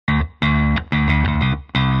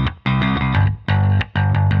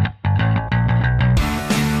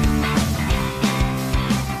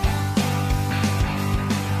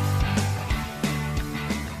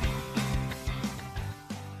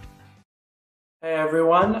Hey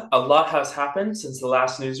everyone, a lot has happened since the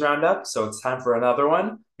last news roundup, so it's time for another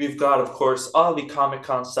one. We've got, of course, all the Comic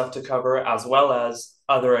Con stuff to cover, as well as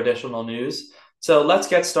other additional news. So let's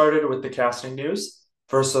get started with the casting news.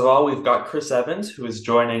 First of all, we've got Chris Evans, who is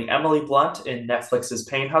joining Emily Blunt in Netflix's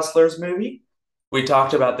Pain Hustlers movie. We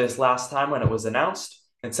talked about this last time when it was announced.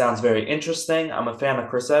 It sounds very interesting. I'm a fan of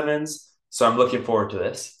Chris Evans, so I'm looking forward to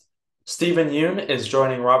this. Stephen Yeun is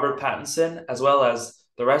joining Robert Pattinson, as well as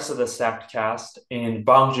the rest of the stacked cast in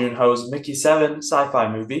Bong Joon-ho's Mickey 7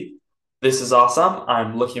 sci-fi movie. This is awesome.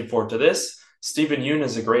 I'm looking forward to this. Stephen Yeun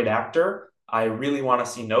is a great actor. I really want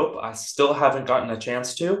to see Nope. I still haven't gotten a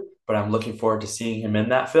chance to, but I'm looking forward to seeing him in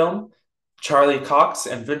that film. Charlie Cox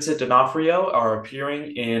and Vincent D'Onofrio are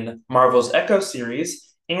appearing in Marvel's Echo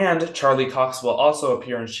series, and Charlie Cox will also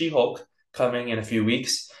appear in She-Hulk coming in a few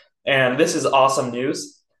weeks. And this is awesome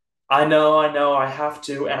news. I know, I have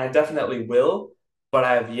to, and I definitely will, but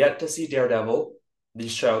I have yet to see Daredevil, the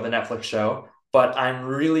Netflix show. But I'm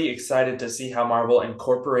really excited to see how Marvel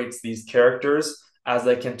incorporates these characters as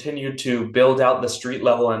they continue to build out the street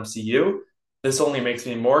level MCU. This only makes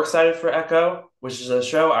me more excited for Echo, which is a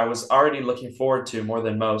show I was already looking forward to more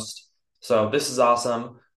than most. So this is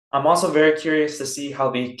awesome. I'm also very curious to see how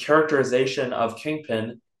the characterization of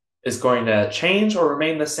Kingpin is going to change or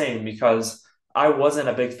remain the same because I wasn't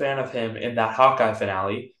a big fan of him in that Hawkeye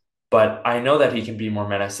finale, but I know that he can be more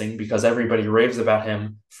menacing because everybody raves about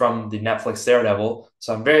him from the Netflix Daredevil.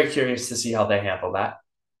 So I'm very curious to see how they handle that.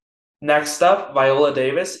 Next up, Viola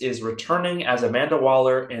Davis is returning as Amanda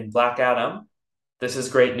Waller in Black Adam. This is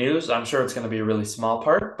great news. I'm sure it's going to be a really small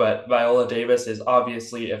part, but Viola Davis is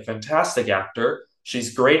obviously a fantastic actor.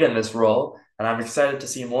 She's great in this role, and I'm excited to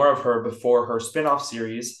see more of her before her spin-off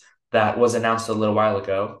series that was announced a little while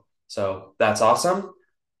ago. So that's awesome.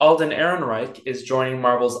 Alden Ehrenreich is joining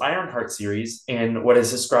Marvel's Ironheart series in what is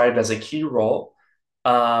described as a key role.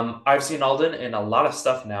 I've seen Alden in a lot of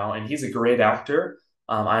stuff now, and he's a great actor.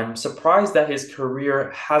 I'm surprised that his career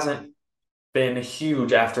hasn't been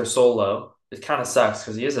huge after Solo. It kind of sucks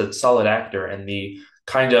because he is a solid actor, and the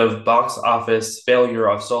kind of box office failure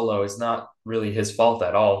of Solo is not really his fault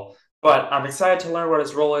at all. But I'm excited to learn what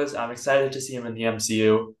his role is. I'm excited to see him in the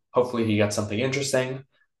MCU. Hopefully, he gets something interesting.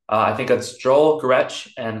 I think it's Joel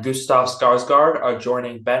Gretsch and Gustav Skarsgård are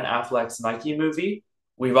joining Ben Affleck's Nike movie.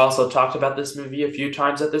 We've also talked about this movie a few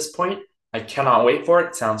times at this point. I cannot wait for it.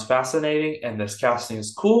 It sounds fascinating, and this casting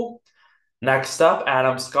is cool. Next up,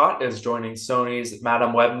 Adam Scott is joining Sony's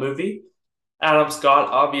Madam Web movie. Adam Scott,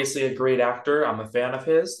 obviously a great actor. I'm a fan of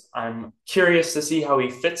his. I'm curious to see how he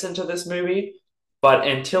fits into this movie. But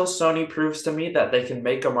until Sony proves to me that they can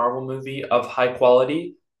make a Marvel movie of high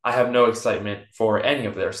quality, I have no excitement for any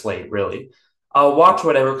of their slate, really. I'll watch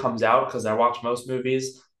whatever comes out because I watch most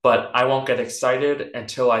movies, but I won't get excited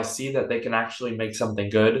until I see that they can actually make something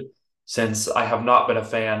good, since I have not been a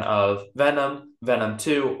fan of Venom, Venom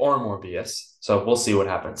 2, or Morbius. So we'll see what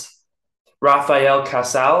happens. Rafael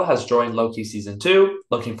Casal has joined Loki season 2.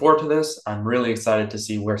 Looking forward to this. I'm really excited to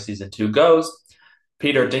see where season 2 goes.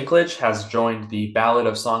 Peter Dinklage has joined the Ballad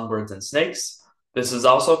of Songbirds and Snakes. This is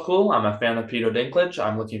also cool. I'm a fan of Peter Dinklage.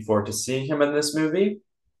 I'm looking forward to seeing him in this movie.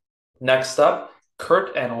 Next up,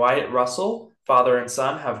 Kurt and Wyatt Russell, father and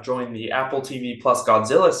son, have joined the Apple TV Plus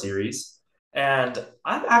Godzilla series. And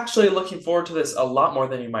I'm actually looking forward to this a lot more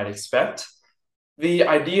than you might expect. The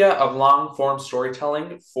idea of long form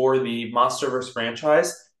storytelling for the MonsterVerse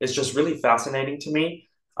franchise is just really fascinating to me.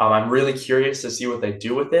 I'm really curious to see what they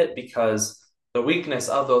do with it because the weakness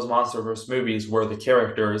of those MonsterVerse movies were the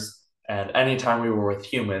characters and anytime we were with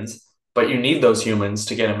humans, but you need those humans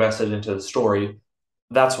to get invested into the story.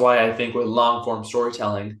 That's why I think with long form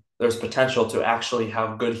storytelling, there's potential to actually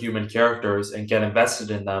have good human characters and get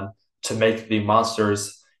invested in them to make the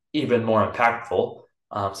monsters even more impactful.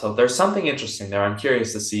 So there's something interesting there. I'm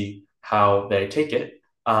curious to see how they take it.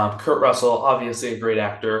 Kurt Russell, obviously a great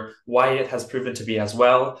actor. Wyatt has proven to be as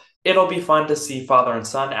well. It'll be fun to see father and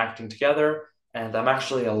son acting together. And I'm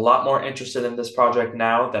actually a lot more interested in this project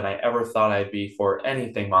now than I ever thought I'd be for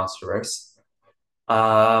anything Monsterverse.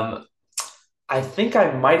 Um, I think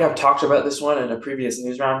I might have talked about this one in a previous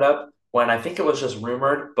news roundup when I think it was just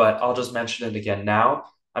rumored, but I'll just mention it again now.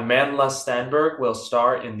 Amandla Stenberg will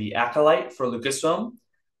star in The Acolyte for Lucasfilm.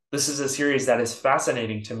 This is a series that is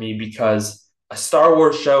fascinating to me because a Star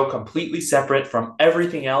Wars show completely separate from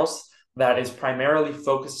everything else that is primarily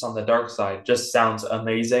focused on the dark side just sounds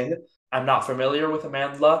amazing. I'm not familiar with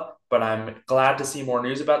Amandla, but I'm glad to see more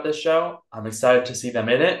news about this show. I'm excited to see them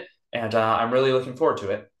in it, and I'm really looking forward to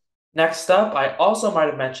it. Next up, I also might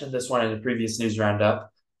have mentioned this one in the previous news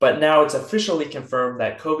roundup. But now it's officially confirmed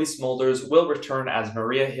that Cobie Smulders will return as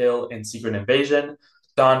Maria Hill in Secret Invasion.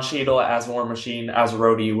 Don Cheadle as War Machine as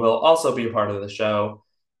Rhodey will also be a part of the show.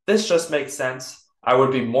 This just makes sense. I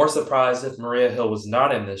would be more surprised if Maria Hill was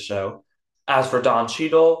not in this show. As for Don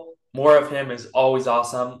Cheadle, more of him is always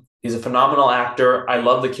awesome. He's a phenomenal actor. I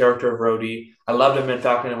love the character of Rhodey. I loved him in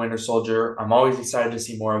Falcon and Winter Soldier. I'm always excited to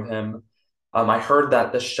see more of him. I heard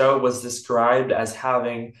that the show was described as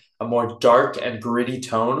having a more dark and gritty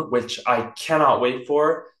tone, which I cannot wait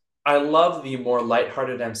for. I love the more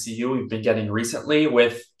lighthearted MCU we've been getting recently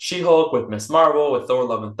with She-Hulk, with Miss Marvel, with Thor: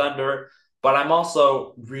 Love and Thunder, but I'm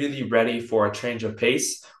also really ready for a change of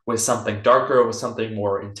pace with something darker, with something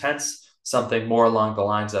more intense, something more along the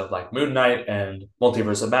lines of like Moon Knight and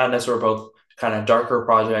Multiverse of Madness were both kind of darker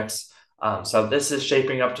projects. So this is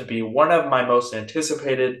shaping up to be one of my most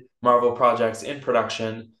anticipated Marvel projects in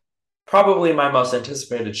production, probably my most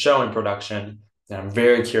anticipated show in production. And I'm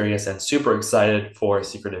very curious and super excited for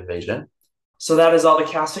Secret Invasion. So that is all the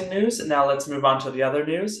casting news. Now let's move on to the other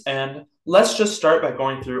news. And let's just start by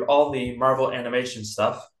going through all the Marvel animation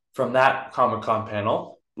stuff from that Comic-Con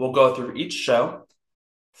panel. We'll go through each show.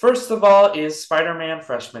 First of all is Spider-Man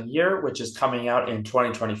Freshman Year, which is coming out in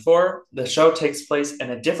 2024. The show takes place in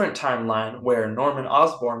a different timeline where Norman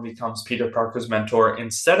Osborn becomes Peter Parker's mentor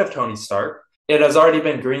instead of Tony Stark. It has already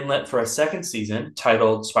been greenlit for a second season,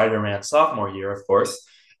 titled Spider-Man Sophomore Year, of course,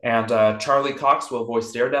 and Charlie Cox will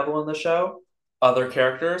voice Daredevil in the show. Other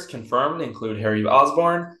characters confirmed include Harry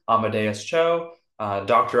Osborn, Amadeus Cho,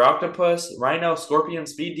 Dr. Octopus, Rhino, Scorpion,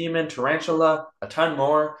 Speed Demon, Tarantula, a ton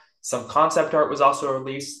more. Some concept art was also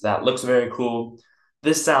released that looks very cool.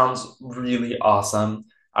 This sounds really awesome.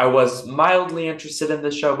 I was mildly interested in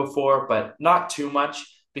this show before, but not too much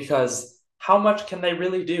because how much can they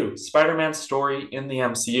really do? Spider-Man's story in the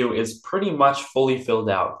MCU is pretty much fully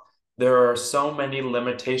filled out. There are so many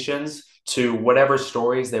limitations to whatever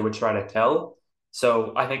stories they would try to tell.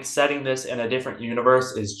 So I think setting this in a different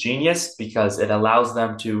universe is genius because it allows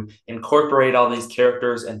them to incorporate all these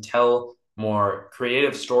characters and tell more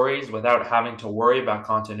creative stories without having to worry about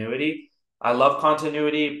continuity. I love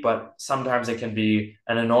continuity, but sometimes it can be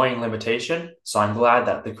an annoying limitation. So I'm glad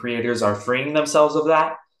that the creators are freeing themselves of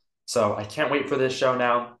that. So I can't wait for this show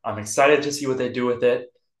now. I'm excited to see what they do with it.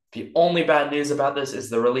 The only bad news about this is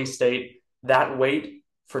the release date. That wait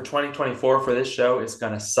for 2024 for this show is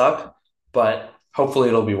going to suck, but hopefully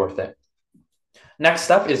it'll be worth it. Next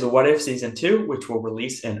up is What If Season 2, which will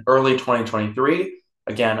release in early 2023.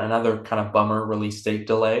 Again, another kind of bummer release date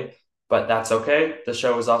delay, but that's okay. The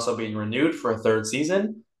show is also being renewed for a third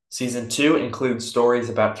season. Season 2 includes stories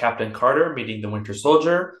about Captain Carter meeting the Winter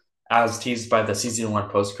Soldier, as teased by the Season 1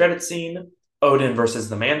 post-credit scene, Odin versus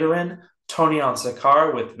the Mandarin, Tony on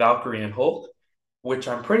Sakaar with Valkyrie and Hulk, which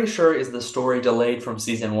I'm pretty sure is the story delayed from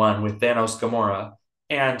Season 1 with Thanos Gamora,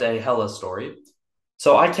 and a Hela story.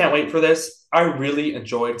 So I can't wait for this. I really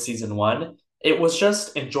enjoyed Season 1. It was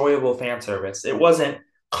just enjoyable fan service. It wasn't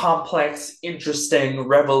complex, interesting,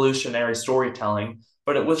 revolutionary storytelling,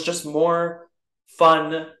 but it was just more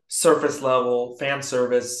fun, surface level fan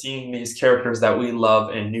service, seeing these characters that we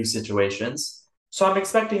love in new situations. So I'm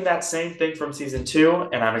expecting that same thing from Season 2,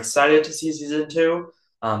 and I'm excited to see Season 2.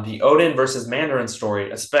 The Odin versus Mandarin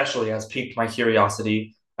story especially has piqued my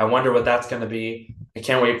curiosity. I wonder what that's going to be. I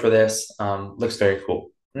can't wait for this. Looks very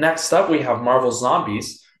cool. Next up, we have Marvel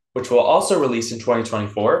Zombies, which will also release in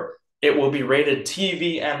 2024. It will be rated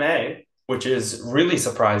TVMA, which is really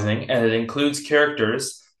surprising, and it includes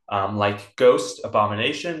characters like Ghost,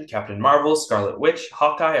 Abomination, Captain Marvel, Scarlet Witch,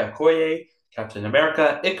 Hawkeye, Okoye, Captain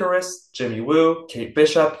America, Icarus, Jimmy Woo, Kate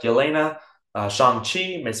Bishop, Yelena,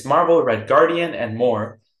 Shang-Chi, Miss Marvel, Red Guardian, and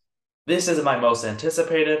more. This is my most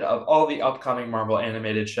anticipated of all the upcoming Marvel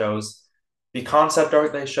animated shows. The concept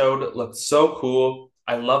art they showed looked so cool.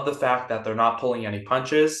 I love the fact that they're not pulling any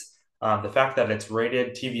punches. The fact that it's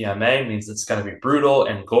rated TVMA means it's going to be brutal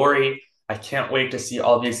and gory. I can't wait to see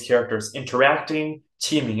all these characters interacting,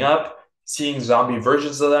 teaming up. Seeing zombie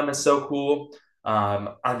versions of them is so cool.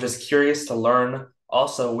 I'm just curious to learn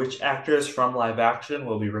also which actors from live action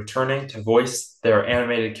will be returning to voice their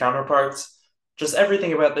animated counterparts. Just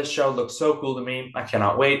everything about this show looks so cool to me. I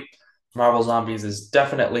cannot wait. Marvel Zombies is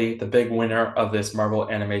definitely the big winner of this Marvel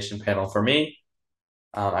animation panel for me.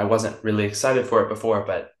 I wasn't really excited for it before,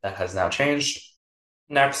 but that has now changed.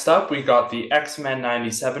 Next up, we got the X-Men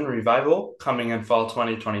 97 revival coming in fall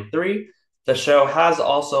 2023. The show has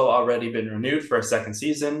also already been renewed for a second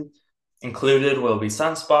season. Included will be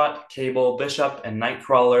Sunspot, Cable, Bishop, and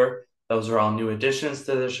Nightcrawler. Those are all new additions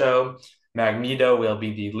to the show. Magneto will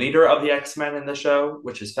be the leader of the X-Men in the show,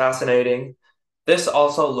 which is fascinating. This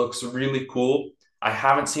also looks really cool. I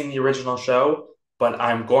haven't seen the original show, but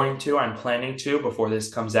I'm planning to before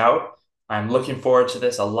this comes out. I'm looking forward to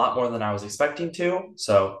this a lot more than I was expecting to,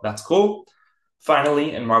 so that's cool.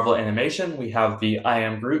 Finally, in Marvel Animation, we have the I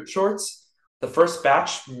Am Groot shorts. The first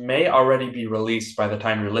batch may already be released by the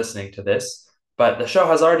time you're listening to this, but the show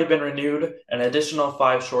has already been renewed. An additional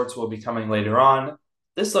 5 shorts will be coming later on.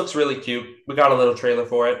 This looks really cute. We got a little trailer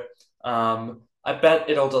for it. I bet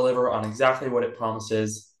it'll deliver on exactly what it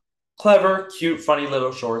promises. Clever, cute, funny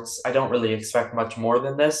little shorts. I don't really expect much more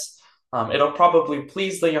than this. It'll probably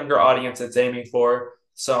please the younger audience it's aiming for,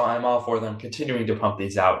 so I'm all for them continuing to pump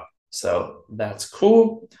these out. So that's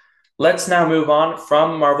cool. Let's now move on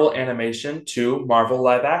from Marvel Animation to Marvel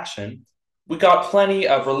Live Action. We got plenty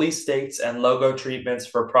of release dates and logo treatments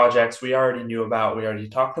for projects we already knew about, we already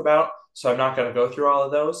talked about, so I'm not going to go through all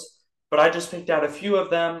of those. But I just picked out a few of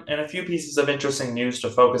them and a few pieces of interesting news to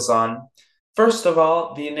focus on. First of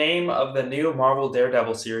all, the name of the new Marvel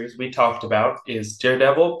Daredevil series we talked about is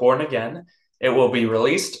Daredevil Born Again. It will be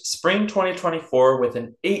released spring 2024 with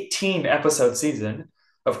an 18 episode season.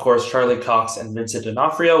 Of course, Charlie Cox and Vincent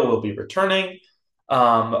D'Onofrio will be returning.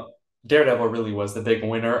 Daredevil really was the big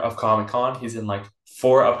winner of Comic Con. He's in like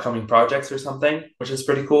 4 upcoming projects or something, which is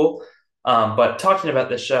pretty cool. But talking about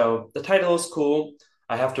this show, the title is cool.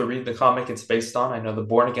 I have to read the comic it's based on. I know the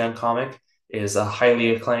Born Again comic is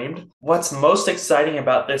highly acclaimed. What's most exciting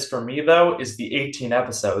about this for me, though, is the 18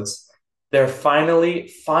 episodes. They're finally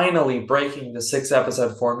breaking the 6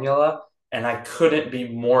 episode formula, and I couldn't be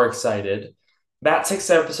more excited. That 6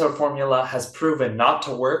 episode formula has proven not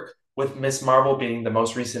to work, with Miss Marvel being the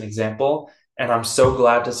most recent example, and I'm so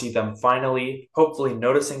glad to see them finally, hopefully,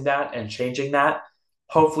 noticing that and changing that.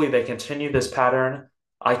 Hopefully, they continue this pattern.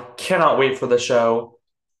 I cannot wait for the show.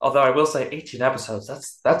 Although I will say 18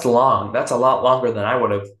 episodes, that's long. That's a lot longer than I would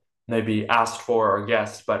have maybe asked for or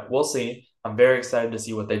guessed, but we'll see. I'm very excited to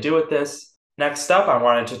see what they do with this. Next up, I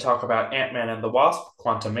wanted to talk about Ant-Man and the Wasp: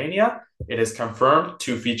 Quantumania. It is confirmed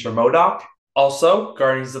to feature MODOK. Also,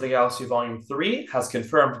 Guardians of the Galaxy Volume 3 has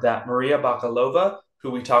confirmed that Maria Bakalova,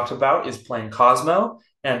 who we talked about, is playing Cosmo,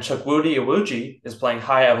 and Chukwudi Iwuji is playing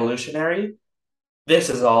High Evolutionary. This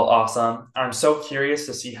is all awesome. I'm so curious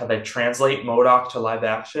to see how they translate MODOK to live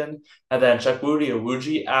action. And then Chukwudi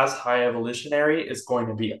Iwuji as High Evolutionary is going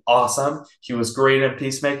to be awesome. He was great in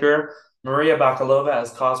Peacemaker. Maria Bakalova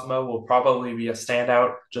as Cosmo will probably be a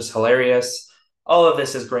standout, just hilarious. All of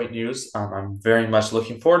this is great news. I'm very much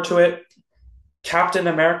looking forward to it. Captain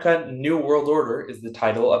America New World Order is the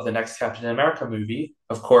title of the next Captain America movie,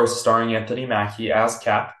 of course, starring Anthony Mackie as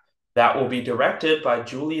Cap. That will be directed by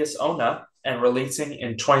Julius Ona and releasing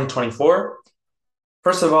in 2024.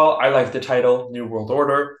 First of all, I like the title New World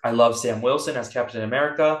Order. I love Sam Wilson as Captain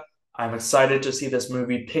America. I'm excited to see this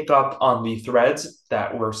movie pick up on the threads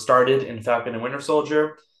that were started in Falcon and Winter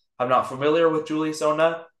Soldier. I'm not familiar with Julius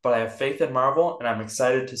Ona, but I have faith in Marvel, and I'm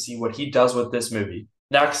excited to see what he does with this movie.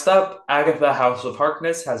 Next up, Agatha House of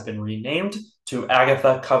Harkness has been renamed to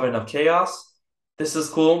Agatha Coven of Chaos. This is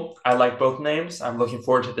cool. I like both names. I'm looking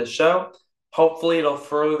forward to this show. Hopefully, it'll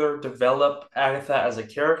further develop Agatha as a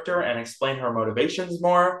character and explain her motivations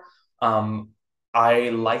more. I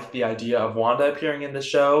like the idea of Wanda appearing in the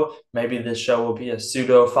show. Maybe this show will be a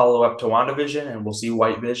pseudo follow-up to WandaVision and we'll see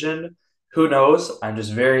White Vision. Who knows? I'm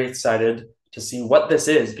just very excited to see what this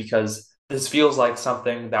is because this feels like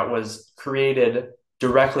something that was created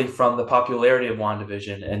directly from the popularity of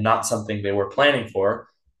WandaVision and not something they were planning for.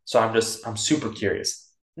 So I'm super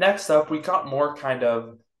curious. Next up, we got more kind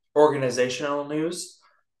of organizational news.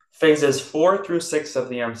 Phases 4 through 6 of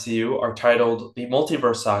the MCU are titled The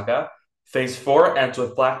Multiverse Saga. Phase 4 ends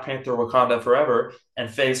with Black Panther Wakanda Forever, and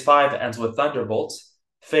Phase 5 ends with Thunderbolts.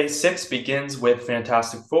 Phase 6 begins with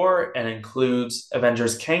Fantastic Four and includes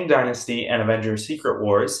Avengers Kang Dynasty and Avengers Secret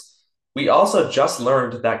Wars. We also just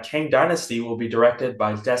learned that Kang Dynasty will be directed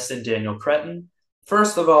by Destin Daniel Cretton.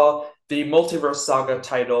 First of all, the Multiverse Saga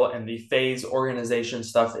title and the phase organization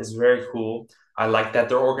stuff is very cool. I like that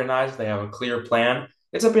they're organized, they have a clear plan.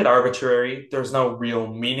 It's a bit arbitrary, there's no real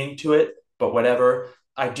meaning to it, but whatever.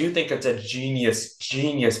 I do think it's a genius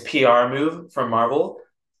PR move from Marvel.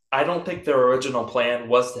 I don't think their original plan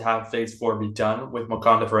was to have Phase 4 be done with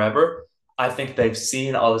Wakanda Forever. I think they've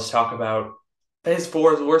seen all this talk about Phase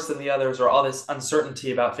 4 is worse than the others, or all this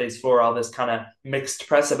uncertainty about Phase 4, all this kind of mixed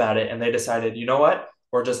press about it, and they decided, you know what?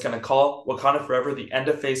 We're just going to call Wakanda Forever the end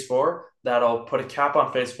of Phase 4. That'll put a cap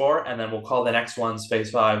on Phase 4, and then we'll call the next ones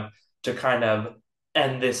Phase 5 to kind of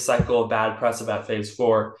end this cycle of bad press about Phase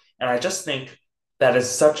 4. And I just think that is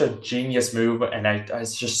such a genius move, and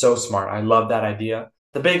it's just so smart. I love that idea.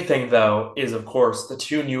 The big thing, though, is, of course, the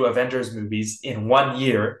 2 new Avengers movies in 1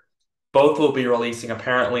 year. Both will be releasing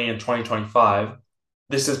apparently in 2025.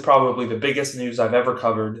 This is probably the biggest news I've ever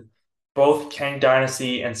covered. Both Kang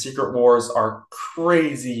Dynasty and Secret Wars are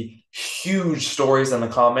crazy, huge stories in the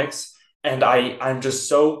comics, and I'm just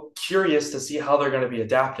so curious to see how they're going to be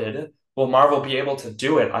adapted. Will Marvel be able to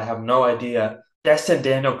do it? I have no idea. Destin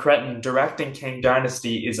Daniel Cretton directing Kang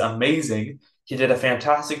Dynasty is amazing. He did a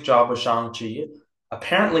fantastic job with Shang-Chi.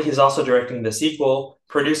 Apparently, he's also directing the sequel,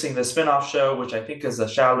 producing the spin-off show, which I think is the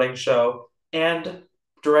Shaolin show, and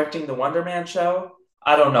directing the Wonder Man show.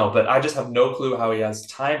 I don't know, but I just have no clue how he has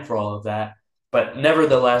time for all of that. But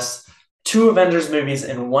nevertheless, two Avengers movies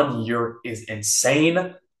in 1 year is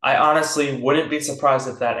insane. I honestly wouldn't be surprised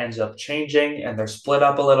if that ends up changing and they're split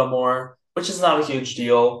up a little more, which is not a huge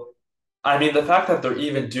deal. I mean, the fact that they're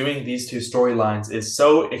even doing these two storylines is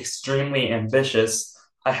so extremely ambitious.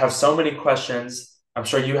 I have so many questions. I'm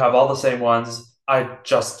sure you have all the same ones. I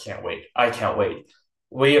just can't wait. I can't wait.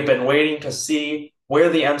 We have been waiting to see where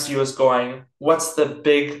the MCU is going. What's the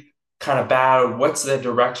big kind of bad? What's the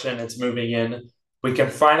direction it's moving in? We can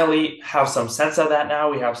finally have some sense of that now.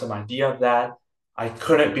 We have some idea of that. I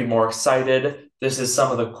couldn't be more excited. This is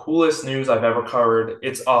some of the coolest news I've ever covered.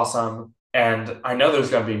 It's awesome. And I know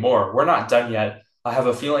there's going to be more. We're not done yet. I have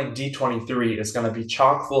a feeling D23 is going to be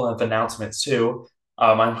chock full of announcements too.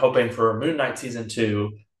 I'm hoping for Moon Knight season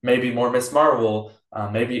 2, maybe more Miss Marvel,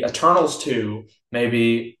 maybe Eternals 2,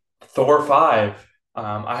 maybe Thor 5.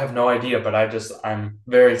 I have no idea, but I'm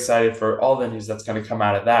very excited for all the news that's going to come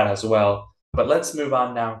out of that as well. But let's move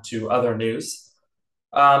on now to other news.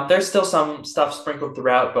 There's still some stuff sprinkled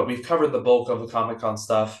throughout, but we've covered the bulk of the Comic Con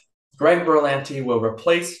stuff. Greg Berlanti will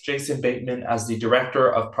replace Jason Bateman as the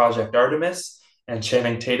director of Project Artemis, and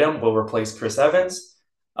Channing Tatum will replace Chris Evans.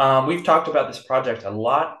 We've talked about this project a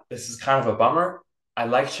lot. This is kind of a bummer. I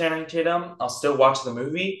like Channing Tatum. I'll still watch the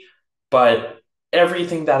movie, but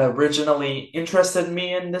everything that originally interested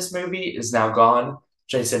me in this movie is now gone.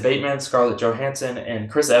 Jason Bateman, Scarlett Johansson, and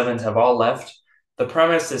Chris Evans have all left. The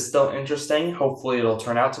premise is still interesting. Hopefully, it'll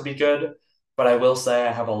turn out to be good. But I will say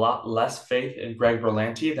I have a lot less faith in Greg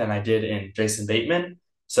Berlanti than I did in Jason Bateman.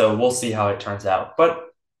 So we'll see how it turns out. But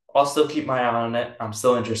I'll still keep my eye on it. I'm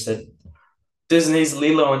still interested. Disney's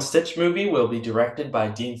Lilo and Stitch movie will be directed by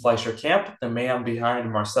Dean Fleischer Camp, the man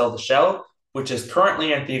behind Marcel the Shell, which is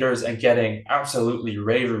currently in theaters and getting absolutely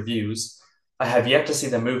rave reviews. I have yet to see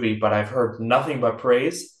the movie, but I've heard nothing but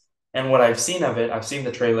praise. And what I've seen of it, I've seen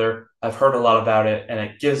the trailer, I've heard a lot about it, and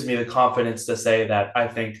it gives me the confidence to say that I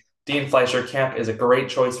think Dean Fleischer Camp is a great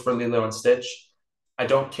choice for Lilo and Stitch. I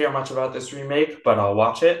don't care much about this remake, but I'll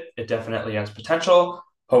watch it. It definitely has potential.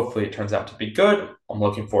 Hopefully, it turns out to be good. I'm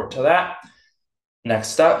looking forward to that.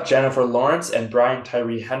 Next up, Jennifer Lawrence and Brian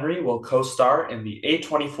Tyree Henry will co-star in the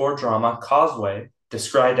A24 drama Causeway,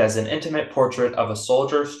 described as an intimate portrait of a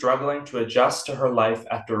soldier struggling to adjust to her life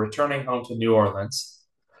after returning home to New Orleans.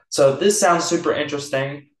 So this sounds super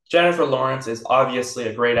interesting. Jennifer Lawrence is obviously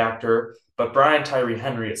a great actor, but Brian Tyree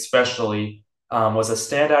Henry especially was a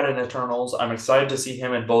standout in Eternals. I'm excited to see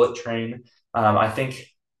him in Bullet Train. I think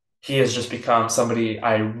he has just become somebody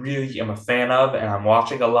I really am a fan of, and I'm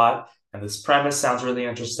watching a lot. And this premise sounds really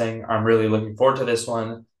interesting. I'm really looking forward to this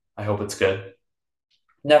one. I hope it's good.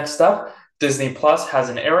 Next up, Disney Plus has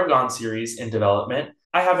an Aragon series in development.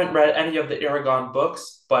 I haven't read any of the Aragon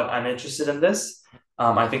books, but I'm interested in this.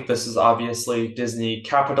 I think this is obviously Disney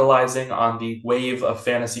capitalizing on the wave of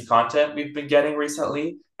fantasy content we've been getting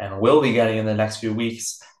recently and will be getting in the next few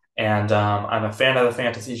weeks. And I'm a fan of the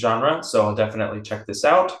fantasy genre, so I'll definitely check this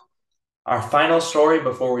out. Our final story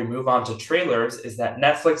before we move on to trailers is that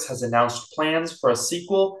Netflix has announced plans for a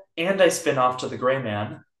sequel and a spin-off to The Gray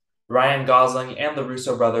Man. Ryan Gosling and the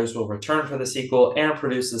Russo brothers will return for the sequel and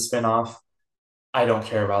produce the spin-off. I don't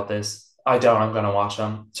care about this. I doubt I'm going to watch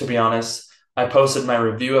them, to be honest. I posted my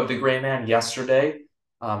review of The Gray Man yesterday.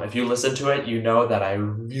 If you listen to it, you know that I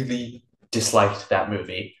really disliked that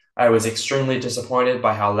movie. I was extremely disappointed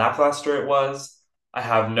by how lackluster it was. I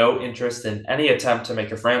have no interest in any attempt to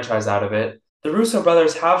make a franchise out of it. The Russo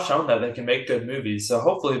brothers have shown that they can make good movies, so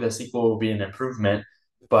hopefully the sequel will be an improvement,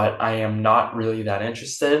 but I am not really that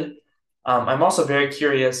interested. I'm also very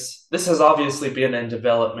curious. This has obviously been in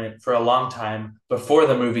development for a long time before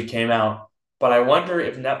the movie came out, but I wonder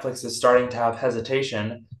if Netflix is starting to have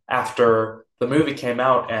hesitation after the movie came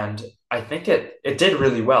out, and I think it did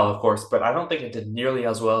really well, of course, but I don't think it did nearly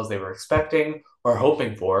as well as they were expecting or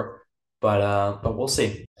hoping for. But we'll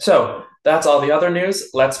see. So that's all the other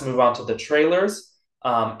news. Let's move on to the trailers.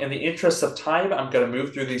 In the interest of time, I'm going to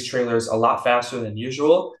move through these trailers a lot faster than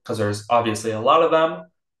usual because there's obviously a lot of them.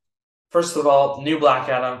 First of all, new Black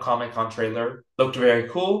Adam Comic Con trailer looked very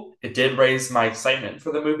cool. It did raise my excitement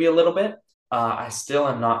for the movie a little bit. I still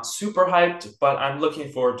am not super hyped, but I'm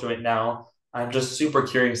looking forward to it now. I'm just super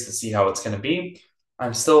curious to see how it's going to be.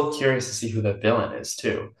 I'm still curious to see who the villain is,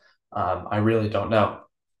 too. I really don't know.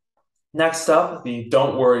 Next up, the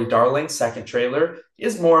Don't Worry Darling second trailer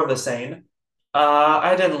is more of the same.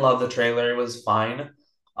 I didn't love the trailer, it was fine.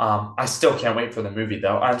 I still can't wait for the movie,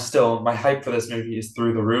 though. My hype for this movie is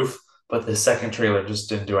through the roof, but the second trailer just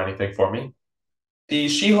didn't do anything for me. The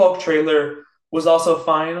She-Hulk trailer was also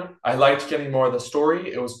fine. I liked getting more of the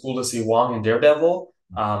story. It was cool to see Wong and Daredevil.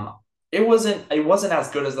 It wasn't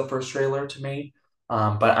as good as the first trailer to me.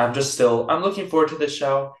 But I'm looking forward to this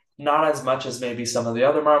show. Not as much as maybe some of the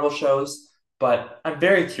other Marvel shows, but I'm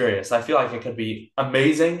very curious. I feel like it could be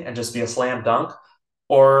amazing and just be a slam dunk,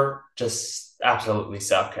 or just absolutely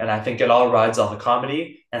suck. And I think it all rides on the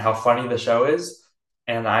comedy and how funny the show is.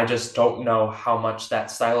 And I just don't know how much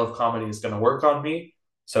that style of comedy is going to work on me.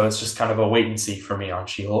 So it's just kind of a wait and see for me on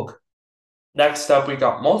She Hulk. Next up, we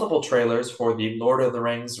got multiple trailers for the Lord of the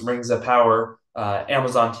Rings Rings of Power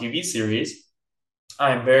Amazon TV series.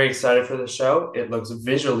 I am very excited for the show. It looks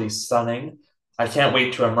visually stunning. I can't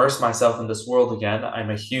wait to immerse myself in this world again. I'm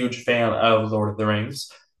a huge fan of Lord of the Rings.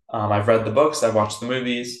 I've read the books, I've watched the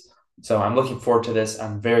movies, so I'm looking forward to this.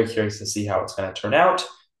 I'm very curious to see how it's going to turn out.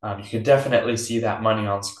 You can definitely see that money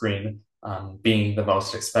on screen, being the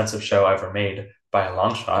most expensive show ever made by a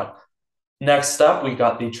long shot. Next up, we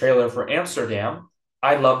got the trailer for Amsterdam.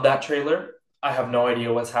 I love that trailer. I have no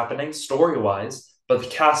idea what's happening story-wise, but the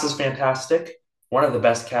cast is fantastic. One of the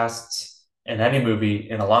best casts in any movie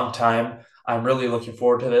in a long time. I'm really looking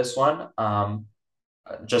forward to this one.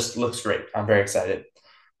 Just looks great. I'm very excited.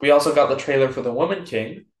 We also got the trailer for The Woman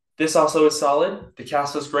King. This also is solid. The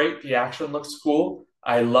cast is great. The action looks cool.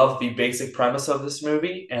 I love the basic premise of this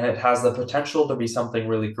movie, and it has the potential to be something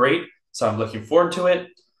really great. So I'm looking forward to it.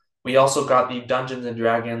 We also got the Dungeons and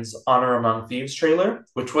Dragons Honor Among Thieves trailer,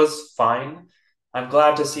 which was fine. I'm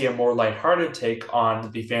glad to see a more lighthearted take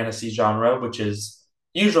on the fantasy genre, which is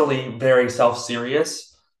usually very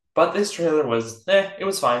self-serious. But this trailer it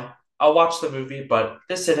was fine. I'll watch the movie, but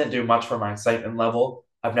this didn't do much for my excitement level.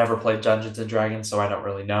 I've never played Dungeons and Dragons, so I don't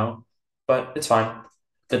really know. But it's fine.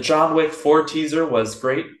 The John Wick 4 teaser was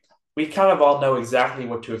great. We kind of all know exactly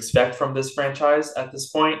what to expect from this franchise at this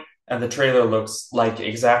point, and the trailer looks like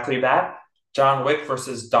exactly that. John Wick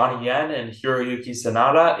versus Donnie Yen and Hiroyuki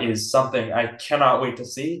Sanada is something I cannot wait to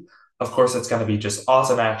see. Of course, it's going to be just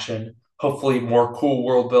awesome action, hopefully more cool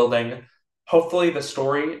world building. Hopefully the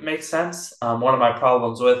story makes sense. One of my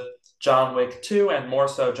problems with John Wick 2 and more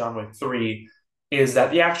so John Wick 3 is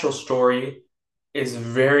that the actual story is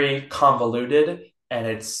very convoluted and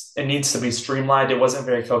it needs to be streamlined. It wasn't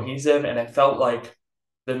very cohesive and it felt like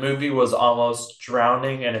the movie was almost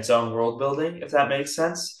drowning in its own world building, if that makes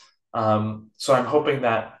sense. So I'm hoping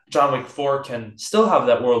that John Wick 4 can still have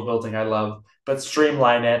that world building I love, but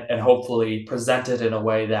streamline it and hopefully present it in a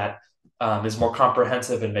way that is more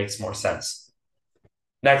comprehensive and makes more sense.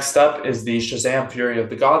 Next up is the Shazam Fury of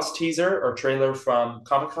the Gods teaser or trailer from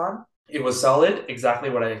Comic Con. It was solid, exactly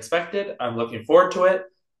what I expected. I'm looking forward to it.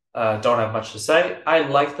 Don't have much to say. I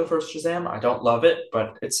like the first Shazam. I don't love it,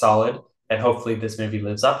 but it's solid. And hopefully this movie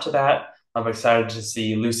lives up to that. I'm excited to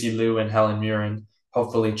see Lucy Liu and Helen Mirren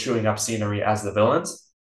hopefully chewing up scenery as the villains.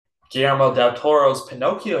 Guillermo del Toro's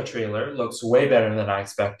Pinocchio trailer looks way better than I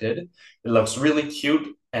expected. It looks really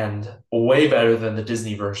cute and way better than the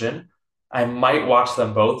Disney version. I might watch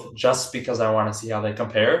them both just because I want to see how they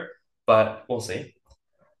compare, but we'll see.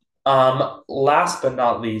 Last but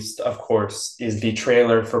not least, of course, is the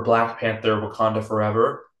trailer for Black Panther Wakanda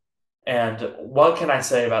Forever. And what can I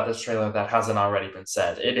say about this trailer that hasn't already been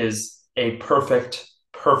said? It is a perfect,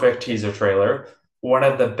 perfect teaser trailer. One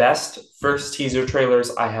of the best first teaser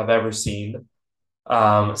trailers I have ever seen.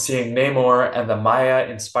 Seeing Namor and the Maya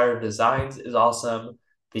inspired designs is awesome.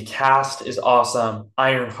 The cast is awesome.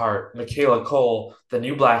 Ironheart, Michaela Cole, the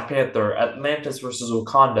new Black Panther, Atlantis versus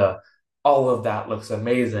Wakanda. All of that looks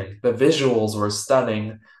amazing. The visuals were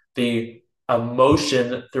stunning. The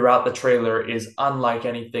emotion throughout the trailer is unlike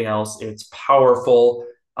anything else. It's powerful.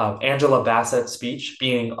 Angela Bassett's speech,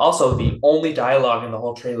 being also the only dialogue in the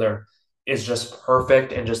whole trailer, is just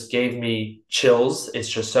perfect and just gave me chills. It's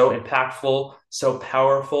just so impactful, so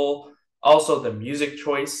powerful. Also, the music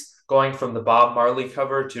choice going from the Bob Marley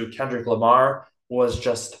cover to Kendrick Lamar was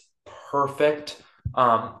just perfect.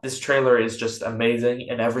 This trailer is just amazing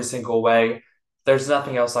in every single way. There's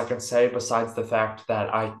nothing else I can say besides the fact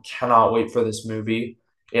that I cannot wait for this movie.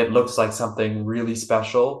 It looks like something really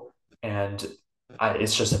special, and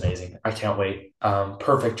It's just amazing. I can't wait.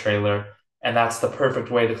 Perfect trailer. And that's the perfect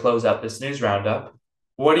way to close out this news roundup.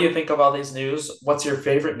 What do you think of all these news? What's your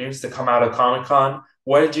favorite news to come out of Comic Con?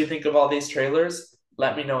 What did you think of all these trailers?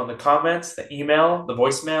 Let me know in the comments, the email, the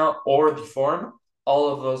voicemail, or the forum. All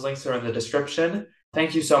of those links are in the description.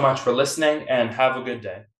 Thank you so much for listening and have a good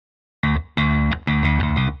day.